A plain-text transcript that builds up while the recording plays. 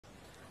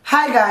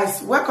Hi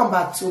guys, welcome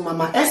back to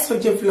Mama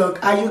SOJ vlog.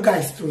 How you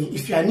guys doing?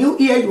 If you are new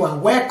here, you are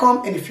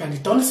welcome, and if you are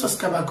returning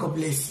subscriber, God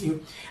bless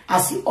you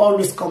as you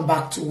always come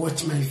back to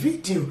watch my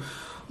video.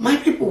 My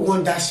people,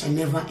 one that shall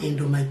never end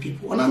on my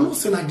people. And I know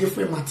saying a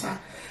different matter.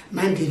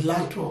 Now they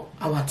land for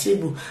our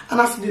table, and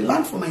as they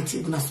land for my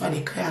table, that's why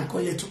they cry and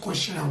call here to come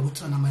share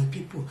with on my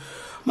people.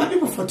 My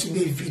people, for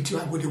today's video,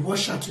 I will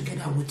wash out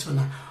together with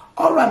honor.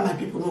 Alright, my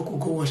people, no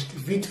could go watch the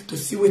video to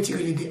see what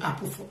really they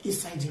happen for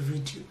inside the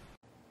video.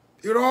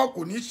 Irọ́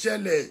kò ní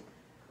ṣẹlẹ̀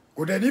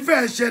kò dẹ̀ ní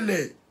fẹ́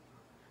ṣẹlẹ̀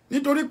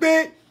nítorí pé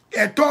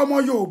ẹ̀tọ́ ọmọ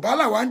Yorùbá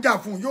là wá ń jà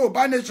fún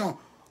Yorùbá nation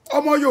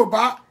ọmọ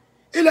Yorùbá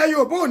ilẹ̀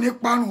Yorùbá ò ní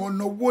parun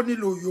ọ̀nà owó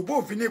nílò Yorùbá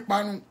ò fi ní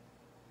parun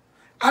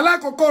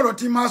alákọ̀ọ́kọ́ ọ̀rọ̀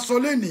tí máa sọ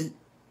lénìí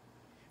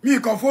mi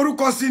kàn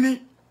forúkọ sí ni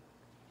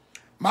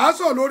màá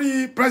sọ lórí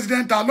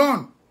President Alon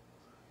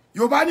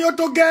Yorùbá ní ó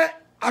tó gẹ́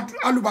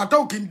alùbàtà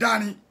ò kì í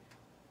dárin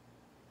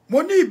mo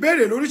ní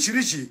ìbéèrè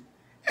lóríṣiríṣi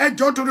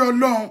ẹjọ́ torí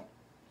Ọlọ́run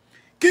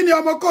kí ni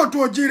ọmọ kóòtù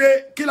òjíire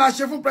kí la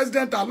ṣe fún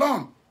President Alon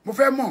mo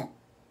fẹ́ mọ̀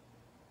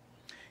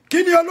kí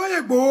ni olóyè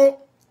Ìgbòho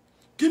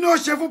kí ni ó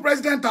ṣe fún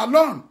President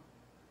Alon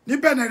ní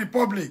Benin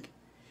Republic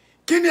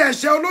kí ni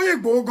ẹ̀ṣẹ̀ olóyè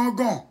Ìgbòho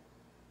gangan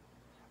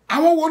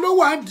àwọn wo ló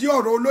wà ń di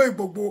ọ̀rọ̀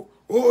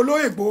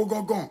olóyè Ìgbòho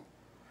gangan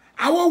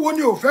àwọn wo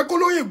ni ò fẹ́ kó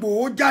olóyè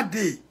Ìgbòho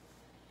jáde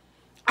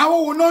àwọn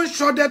wo náà ń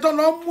ṣọdẹ tó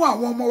lọ mú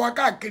àwọn ọmọ wa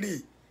káàkiri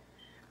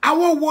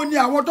àwọn wo ni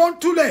àwọn tó ń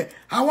túlẹ̀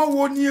àwọn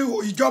wo ni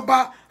ìjọba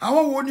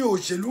àwọn wo ni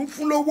òṣèlú ń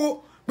fún lówó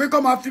pé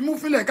kó máa fi mú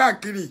fílẹ̀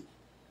káàkiri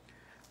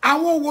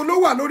àwọn wo ló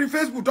wà lórí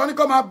Facebook tó ní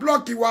kó máa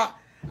blọ́ọ̀kì wa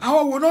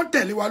àwọn wo náà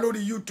tẹ̀lé wa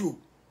lórí YouTube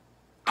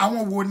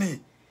àwọn wo ni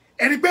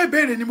ẹni pé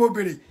ìbéèrè ni mo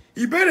béèrè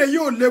ìbéèrè yìí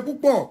ò le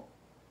púpọ̀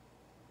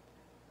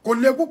kò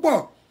le púpọ̀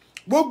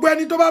gbogbo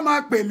ẹni tó bá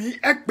máa pè mí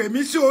ẹ pè mí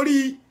sí orí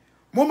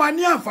mo máa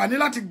ní àǹfààní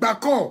láti gba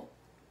call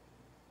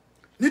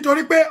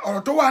nítorí pé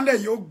ọ̀rọ̀ tó wà nílẹ̀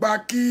yìí ó gba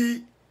kí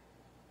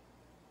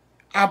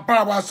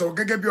abára wa sọ̀rọ̀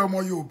gẹ́gẹ́ bí ọmọ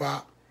Yorùbá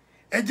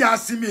ẹ jẹ́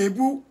asinmi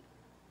èébú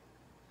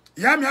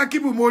ìyá mi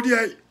akíbù mo rí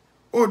ẹ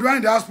Oduduwa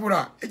diaspora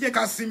ẹ jẹ́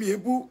ká sinmi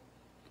èébú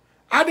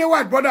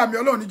adéwàd brother mi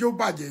Ọlọ́run níjó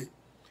bàjẹ́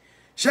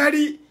ṣe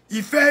rí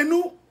ìfẹ́ inú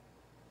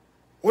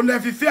òun lẹ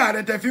fi fẹ́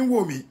ààrẹ tẹ fi ń wò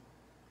mí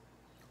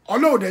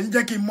Ọlọ́run dẹ̀ ní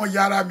jẹ́ kí n mọ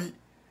yàrá mi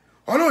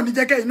Ọlọ́run ní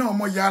jẹ́ kẹ́yìn náà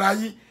mọ yàrá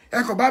yín ẹ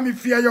kàn bá mi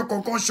fi ẹyọ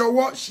kọ̀ọ̀kan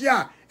ṣọwọ́ ṣíà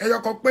ẹyọ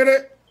kan péré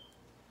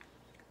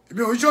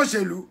èmi ò ń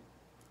ṣòṣèlú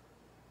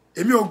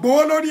èmi ò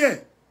gbowó lórí ẹ̀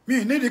mi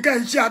nídìí kẹ́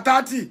ń ṣe à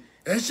 30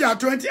 ẹ̀ ń ṣe à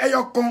 20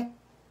 ẹyọ kan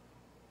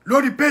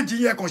lórí péjì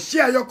yẹn kàn ṣe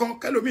ẹyọ kan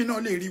kẹlòmíì náà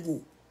lè rí wò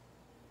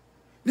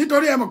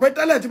nítorí ẹ mọ̀ pé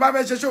tẹ́lẹ̀ tí bá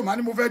fẹ́ ṣe ṣòwò máa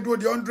ní mo fẹ́ dúró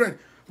di 100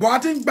 bọ̀ á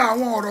ti ń gba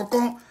àwọn ọ̀rọ̀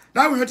kan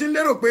láwọn èèyàn ti ń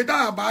lérò pé tá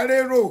a bá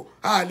rérò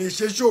a lè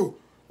ṣe ṣò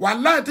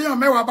wàláhì téèyàn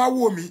mẹ́wàá bá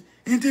wò mí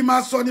ní tí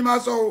máa sọ ní máa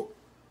sọ o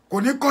kò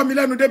ní kọ́ mi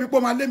lẹ́nu débi pé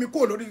ó máa lé mi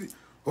kúrò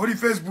lórí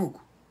Facebook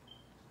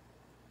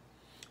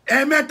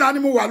ẹ̀ẹ̀mẹ́ta ni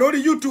mo wà lórí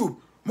YouTube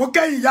mo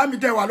kẹ́yìn ìyá mi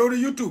tẹ́ wà lórí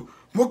YouTube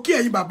mo kí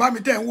ẹ̀yin bàbá mi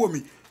tẹ́ ń wò mí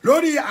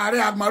lórí Ààrẹ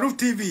Almaroof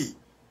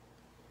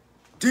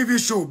TV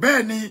show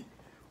bẹ́ẹ̀ ni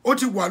ó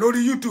ti wà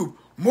lórí YouTube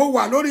mo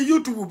wà lórí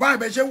YouTube báyìí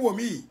bẹ́ẹ̀ ṣe ń wò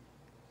mí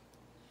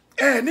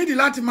ẹ nídìí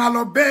láti máa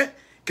lọ bẹ́ẹ̀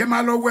kẹ́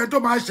máa lọ wẹ tó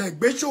máa ṣe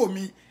ìgbé show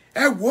mi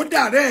ẹ wò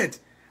direct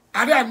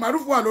Ààrẹ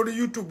Almaroof wà lórí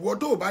YouTube wọ́n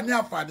tó bá ní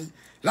àǹfààní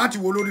láti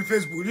wò lórí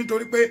Facebook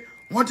nítorí pé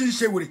wọ́n ti ń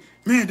ṣe wèrè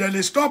mi ì dẹ̀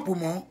lè stop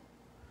mọ́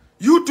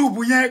YouTube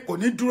yẹn kò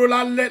ní dúró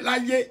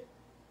láyé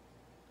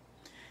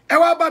ẹ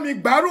wá bá mi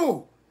gbárò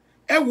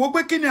ẹ wò pé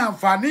kí ni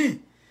àǹfààní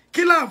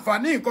kí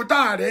láǹfààní nǹkan tá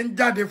ààrẹ ń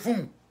jáde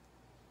fún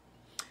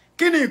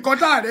kí ni nǹkan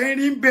tá ààrẹ ń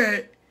rí ń bẹ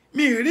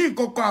mi ì rí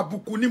nǹkan kan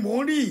àbùkù ni mò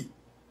ń rí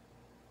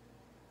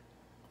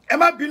ẹ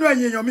má bínú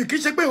ẹ̀yin èèyàn mi kì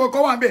í ṣe pé nǹkan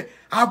kan wà ń bẹ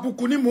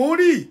àbùkù ni mò ń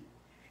rí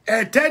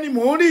ẹ̀tẹ́ ni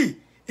mò ń rí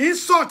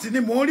insult ni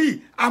mò ń rí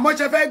àmọ́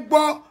ṣe fẹ́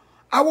gbọ́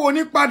àwọn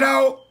onípadà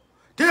o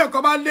téèyàn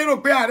kan bá lérò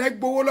pé ààrẹ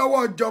gbowó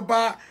lọ́wọ́ ìjọba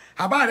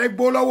àbá ààrẹ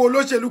gbowó lọ́wọ́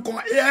olóṣèlú kan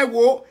ẹ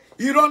wo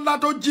irọ́ ńlá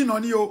tó jìnnà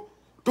ni o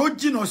tó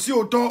jìnnà sí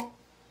òótọ́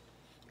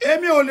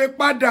èmi ò lè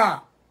padà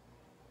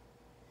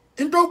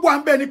nítorí wà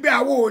ń bẹ ni pé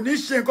àwọn ò ní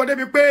ṣe nǹkan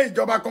débi pé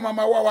ìjọba kan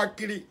máa wá wa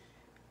kiri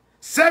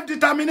self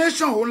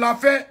determination òun la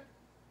fẹ́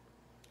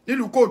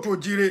nílùú kóòtù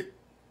òjíire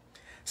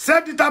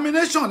self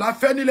determination la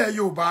fẹ́ nílẹ̀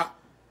Yorùbá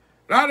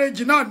rárẹ̀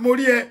jìnnà mo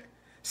rí ẹ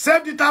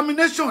self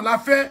determination la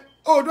fẹ́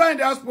Oduduwa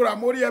diaspora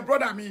mo rí ẹ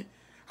brother mi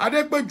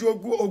Adépèjú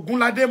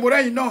Ògúnládé mo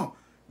rẹ́yìn náà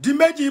di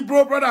méjì bro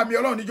brother mi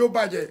Ọlọ́run níjó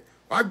bàjẹ́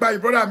wàá gba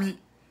brother mi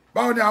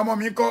báwo ni àwọn ọmọ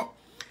mi ń kọ́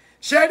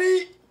ṣe rí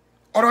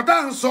ọ̀rọ̀ tá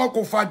à ń sọ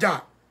kò fàjà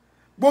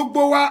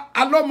gbogbo wa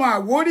alọ́mọ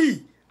Àwórì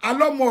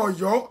alọ́mọ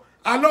Ọ̀yọ́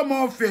alọ́mọ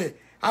Ọ̀fẹ́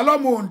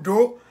alọ́mọ Oǹdó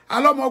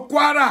alọ́mọ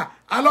Kwara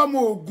alọ́mọ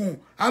Ògùn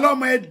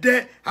alọ́mọ Ẹdẹ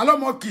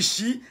alọ́mọ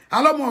Kìṣí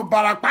alọ́mọ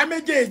Ìbàràpá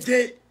méjèèje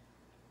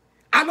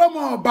alọ́mọ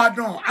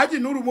Ìbàdàn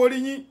ajínúrù mo rí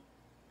yín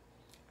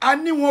a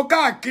ní wọn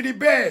káàkiri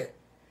bẹ́ẹ̀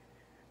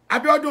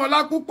Abíọ́dún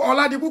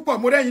Ọládipúpọ̀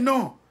mo rẹ́yìn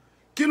náà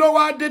kí ló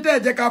wá dé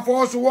tẹ́ jẹ́ ká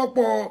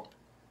fọwọ́sowọ́pọ̀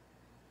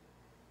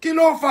kí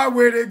ló fa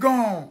wèrè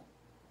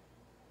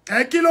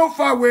gan-an kí ló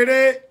fa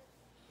wèrè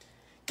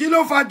kí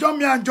ló fa jump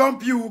me and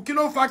jump you kí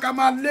ló fa ká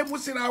máa lé mú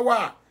síra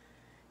wa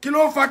kí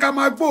ló fa ká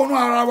máa gbóòórùn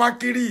ara wa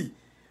kiri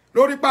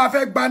lórí pa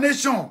fẹ́ gba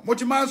nation mo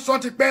ti máa ń sọ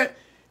tipẹ́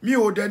mi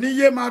ò dẹ̀ ní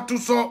yé máa tún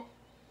sọ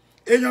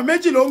èèyàn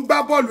méjì ló ń gbá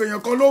bọ́ọ̀lù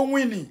èèyàn kan ló ń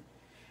win ni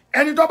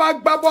ẹni tó bá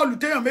gbá bọ́ọ̀lù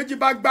téèyàn méjì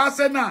bá gbá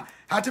Arsenal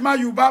àti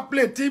Man U bá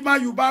play tí Man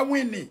U bá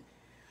win ni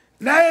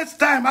next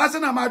time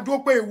Arsenal máa dúró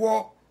pé ìwọ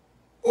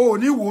ò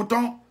ní wò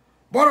tán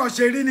bọ́rọ̀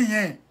ṣe rí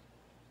nìyẹn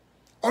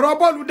ọ̀rọ̀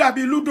bọ́ọ̀lù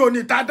dàbí ludo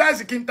ni ta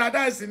dáìsì kí n ta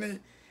dáìsì ni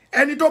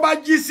ẹni tó bá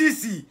jí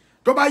sísì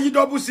tó bá yí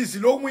double six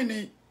ló win ni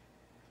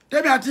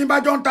tèmi àti bá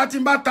jọ ń ta tí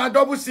n bá ta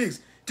double six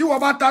tí wọ́n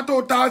bá ta tó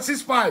ta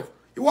 6-5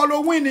 ìwọ ló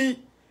win ni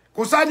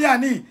kò sáni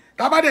àní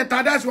tábàdé ta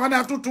dáìsì wọn ni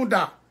àtúntún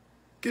dà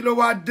kí ló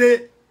wá dé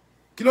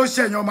kí ló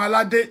ṣẹ̀yìn ọmọ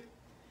aládé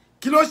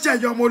kí ló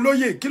ṣẹ̀yìn ọmọ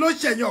olóyè kí ló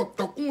ṣẹ̀yìn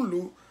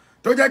ọ̀tọ̀kùnlú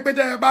tó jẹ́ pé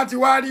tẹ́ bá ti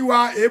wá rí wa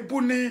èébú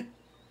ni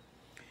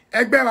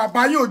ẹgbẹ́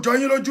bàbá yóò jọ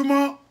yín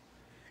lójúmọ́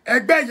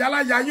ẹgbẹ́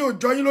ìyálàyà yóò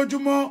jọ yín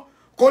lójúmọ́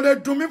kò lè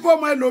dùn mí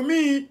fọ́mọ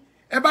ẹlòmíì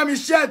ẹ bá mi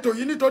share ètò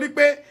yìí nítorí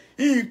pé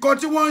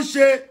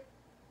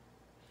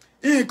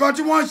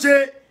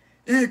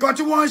nǹkan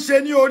tí wọ́n ń ṣe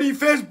ní orí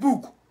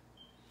Facebook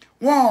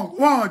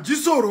wọ́n jí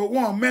sọ̀rọ̀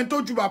wọ́n mẹ́ tó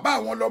ju bàbá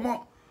àwọn lọ́mọ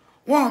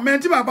wọ́n mẹ́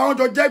tí bàbá wọn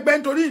jọ jẹ́gbẹ́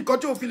nítorí nǹkan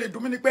tí ò fi lè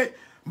dùn mí ni pé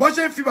bó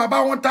ṣe fi bàbá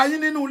wọn ta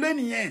yín nínú ilé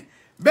nìyẹn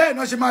bẹ́ẹ̀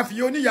náà ṣe máa fi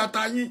oníyà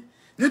ta yín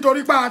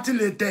nítorí pé àti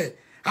lè tẹ̀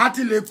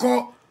àti lè kọ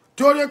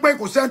tí ó rí pé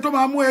kò sẹ́ni tó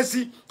máa mú ẹ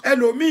sí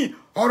ẹlòmíì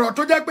ọ̀rọ̀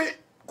tó jẹ́ pé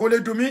kò lè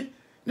dùn mí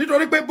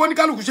nítorí pé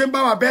bóníkálùkù ṣe ń bá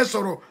wa bẹ́ẹ̀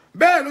sọ̀rọ̀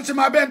bẹ́ẹ̀ ló ṣe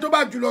máa bẹ́ẹ̀ tó bá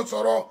jùlọ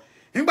sọ̀rọ̀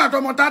nígbà tó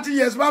ọmọ 30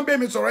 years bá ń bẹ́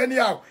mi sọ̀rọ̀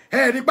anyhow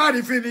ẹ̀ rí pa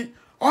àrífín ni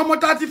ọmọ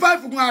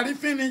 35 gun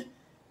àrífín ni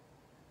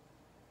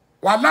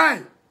wàláì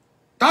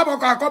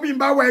tábọ̀kọ̀ àkọ́bí ń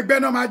bá wọ ẹgbẹ́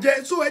náà máa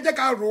jẹ́ so ẹ jẹ́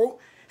ká rò ó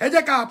ẹ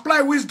jẹ́ ká apply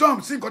wisdom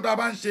sí nǹkan tó a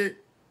bá ń ṣe.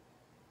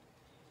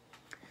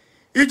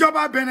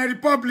 Ìjọba Benin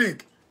Republic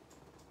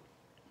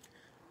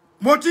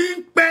mo ti ń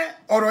pẹ́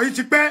ọ̀rọ̀ yìí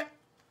ti pẹ́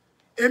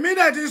èmi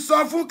dẹ̀ ti sọ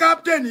fún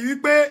captain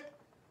wípé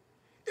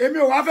èmi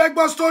ò wá fẹ́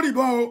gbọ́ story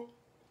mọ́ o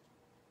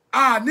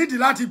a nídìí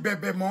láti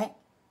bẹ̀bẹ̀ mọ́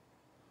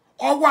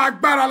ọwọ́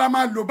agbára la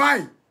máa lò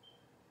báyìí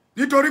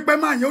nítorí pé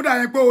máa yẹn ó dà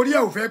yẹn pé orí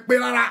ẹ̀ ò fẹ́ pé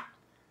rárá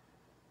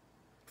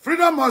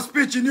freedom of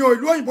speech ni o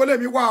ìlú òyìnbó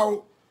lèmi wà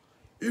o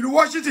ìlú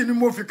Washington ni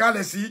mo fi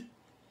kalẹ̀ sí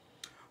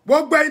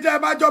gbogbo ẹ̀yin tẹ́ ẹ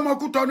bá jọ ọmọ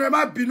Kútọ́nù ẹ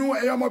má bínú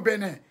ẹ̀yin ọmọ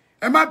Benin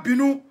ẹ má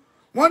bínú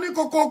wọ́n ní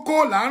kókókó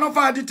làárọ̀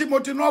fàdí tí mo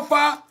ti ná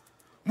fá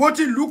mo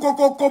ti lù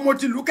kókókó mo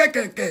ti lù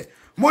kẹ̀kẹ̀kẹ̀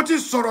mo ti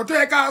sọ̀rọ̀ tó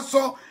yẹ ká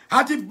sọ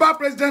àti bá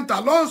president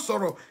Talon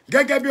sọ̀rọ̀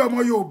gẹ́gẹ́ bí ọmọ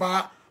Yorùbá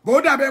bó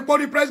dàbẹ̀ pé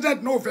ní president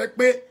náà ò fẹ́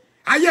pé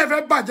ayé ẹ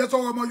fẹ́ bàjẹ́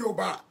sọ́wọ́ ọmọ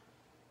Yorùbá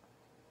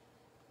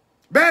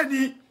bẹ́ẹ̀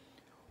ni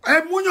ẹ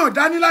múyàn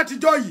dání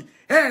látijọ́ yìí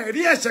ẹ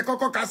rí ẹ̀ṣẹ̀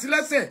kankan kà sí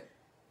lẹ́sẹ̀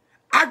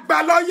àgbà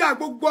lọ́ọ̀yà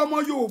gbogbo ọmọ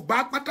Yorùbá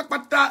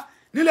pátápátá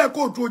nílẹ̀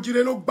kóòtù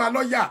òjìrè ló gba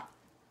lọ́ọ̀yà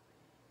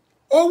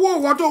owó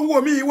ìwọ tó ń wò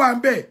mí wà ń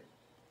bẹ̀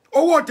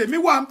owó tèmi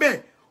wà ń bẹ̀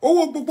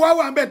owó gbogbo wa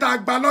wà ń bẹ̀ tá a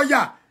gba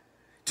lọ́ọ̀yà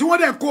tí wọ́n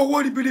dẹ̀ kó owó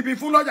ribiribi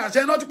fún lọ́ọ̀yà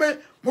ṣe lọ́tí pé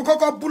mo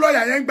kọ́kọ́ bú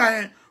lọ́ọ̀yà yẹn gbà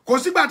yẹn kò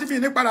sígbà tí mi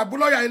ní padà bú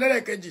lọ́ọ̀yà yẹn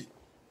lẹ́lẹ́kejì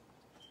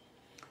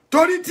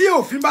torí tí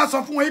òfin bá sọ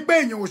fún wọn pé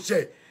èèyàn ò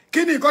ṣẹ̀ kí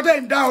ni nǹkan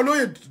tẹ́ ń dá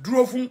olóyè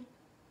dúró fún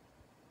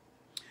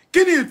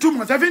kí ni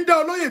ìtumọ̀ tẹ́ fi ń dá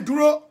olóyè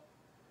dúró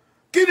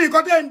kí ni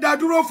nǹkan tẹ́ ń dá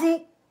dúró fún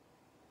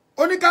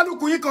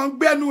oníkálukú yìí kan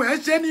gbẹnu ẹ̀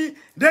ṣe ní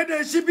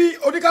déédéé síbí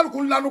oníkálukú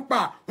lanu pa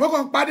wọ́n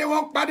kàn pàdé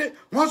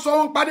wọ́n sọ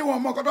wọ́n pàdé wọn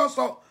mọ nǹkan tó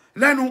sọ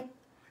lẹ́nu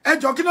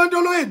ẹjọ́ kí ló ń dá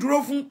olóyè dúró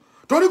fún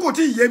torí kò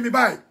tí ì yé mi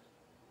báyìí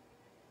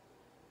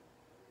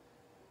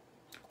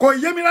kò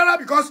yé mi rárá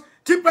because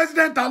tí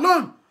president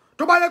Talon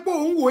tó bá yẹ pé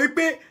òun wò ó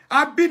pé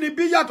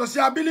abínibí yàtọ̀ sí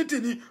ability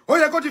ni ó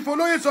yẹ kó ti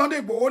folóyè Sunday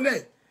Igboho lẹ̀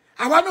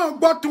àwa náà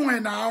gbọ́ tún ẹ̀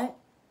náà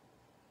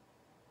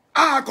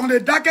a kàn lè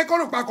dákẹ́ kó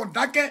rò pa kàn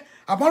dákẹ́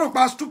àmọ́ rò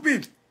pa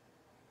stupid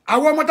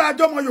àwọn ọmọ tá a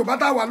jọ ọmọ Yorùbá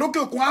tá a wà lókè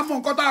òkun àmọ́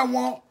nǹkan tá a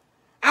wọn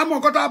àmọ́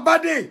nǹkan tá a bá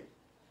dé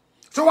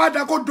tó wá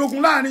dá kó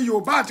dogun láàrin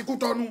Yorùbá àti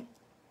Kútọ́nù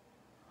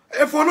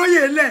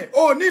èfolóyè lẹ̀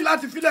ó ní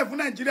láti filẹ̀ fún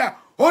Nàìjíríà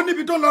ó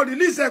níbi tó lọ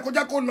release ẹ̀ kó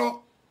jẹ́ kó lọ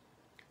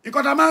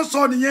nǹkan tá a máa ń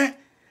sọ nìyẹn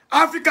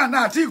Africa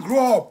náà àti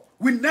grow up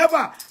we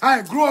never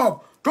I grow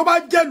up tó bá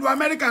jẹ́lu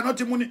America náà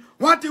ti mú ni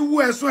wọ́n ti wú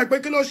ẹ̀sùn ẹ̀ pé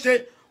kí ló ṣe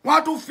wọ́n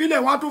á tún filẹ̀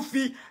wọ́n á tún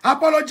fi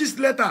apologies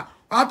letter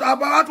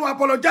wọ́n á tún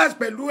apologize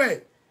pẹ̀lú ẹ̀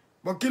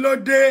bọ̀ kí ló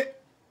dé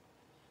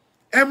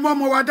ẹ mọ́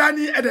ọmọ wa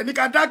dání ẹ̀dẹ̀ ní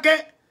ká dákẹ́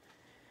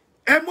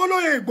ẹ mọ́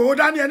lóye Ìgbòho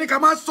dání ẹni ká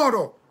má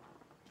sọ̀rọ̀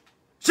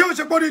ṣé o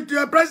ṣe pé ní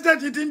president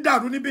ti ń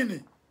dàrú níbí ni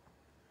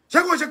ṣé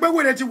kò ṣe pé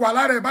wèrè ti wà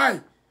lára ẹ̀ báyìí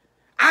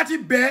á ti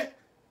bẹ́ẹ̀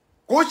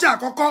kó ṣe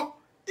àkọ́kọ́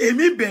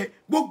èmi bẹ́ẹ̀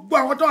gbogbo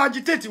àwọn tó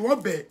agitate wọ́n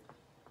bẹ́ẹ̀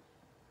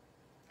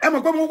ẹ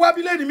mọ̀ pé mo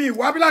wábí lẹ́ni mi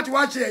wábí láti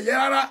wá ṣe ẹ̀yẹ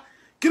rárá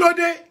kí ló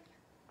dé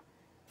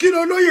kí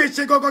ló lóye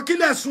ṣe gangan kí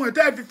lẹ̀sùn ẹ̀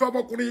tẹ́ ẹ fi fi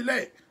ọmọkùnrin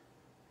ilẹ̀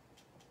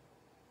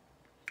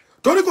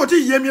torí kò tí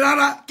ì yé mi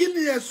rárá kí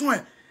ni ẹ̀sùn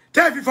ẹ̀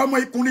tẹ́ ẹ fi fi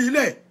ọmọkùnrin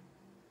ilẹ̀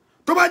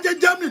tó bá jẹ́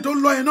Germany tó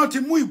lọ yẹn náà ti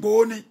mú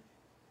Ìgbòho ni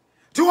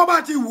tí wọ́n bá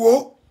ti wò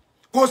ó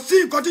kò sí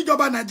nǹkan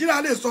tíjọba Nàìjíríà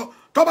lè sọ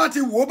tó bá ti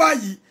wò ó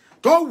báyìí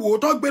tó wò ó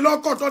tó gbé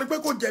lọ́kọ̀ tó rí pé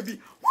kò jẹ̀bi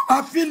wọ́n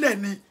máa filẹ̀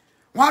ni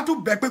wọ́n á tún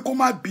bẹ̀ pé kó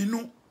má bínú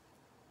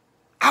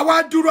àwa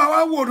dúró àwa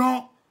wòran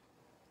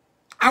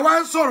àwa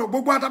ń sọ̀rọ̀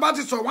gbogbo àtàbá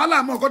ti sọ wàhálà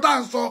mọ́ nǹkan tá à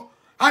ń sọ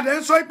a dẹ̀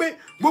ń sọ pé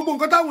gbogbo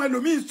nǹkan táwọn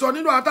ẹlòmíín sọ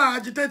nínú ata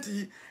agitate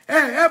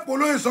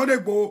polóyè Sunday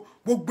Igboho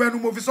gbogbo ẹnu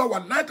mo fi sọ wà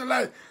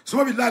láìtọ́láì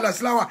sọmọbi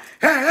láìláṣíláwà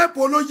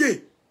polóyè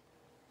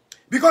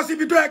because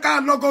ibi tó yẹ ká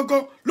lọ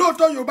gangan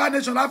lóòótọ́ Yorùbá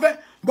nation láfẹ́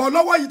bọ̀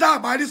lọ́wọ́ yìí tá a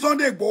bá rí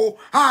Sunday Igboho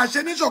àṣẹ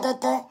níṣọ̀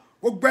kankan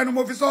gbogbo ẹnu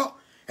mo fi sọ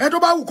ẹ tó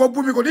bá wù kó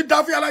bú mi kò ní dá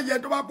fún aláyẹ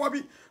tó bá bọ́ bí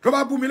tó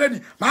bá bú mi lẹ́nìí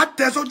máa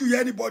tẹ sójú yẹ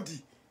anybody.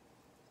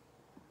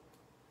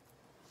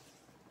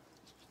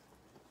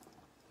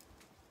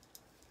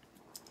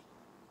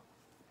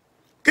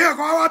 kéèyàn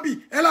kan wá bí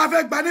ẹ láà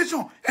fẹ́ gba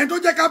nation ẹni tó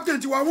jẹ́ captain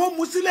tiwa wọ́n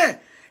mú sílẹ̀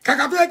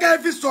kàkà tó yẹ ká ẹ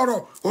fi sọ̀rọ̀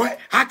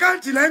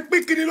àkáǹtì lẹ́ ń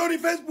pín kiri lórí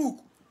Facebook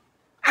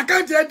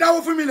àkáǹtì ẹ dáwó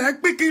fún mi lẹ́ ń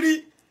pín kiri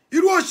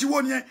irú òṣìwò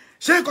nìyẹn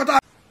ṣé nǹkan tá.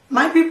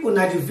 My people,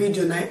 now the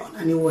video now on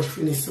any watch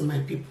finish. So my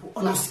people,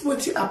 on a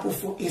smoothie apple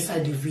for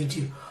inside the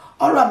video.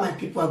 All right, my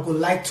people, I would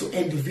like to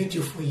end the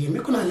video for you.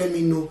 Make una let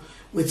me know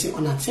what you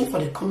wanna think for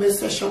the comment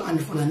section, and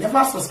if you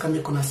never subscribe,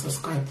 make una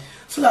subscribe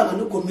so that I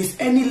don't go miss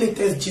any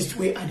latest gist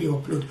way I dey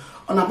upload.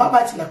 On a bye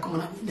bye till I come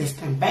on next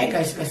time. Bye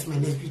guys, my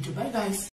next video. Bye guys.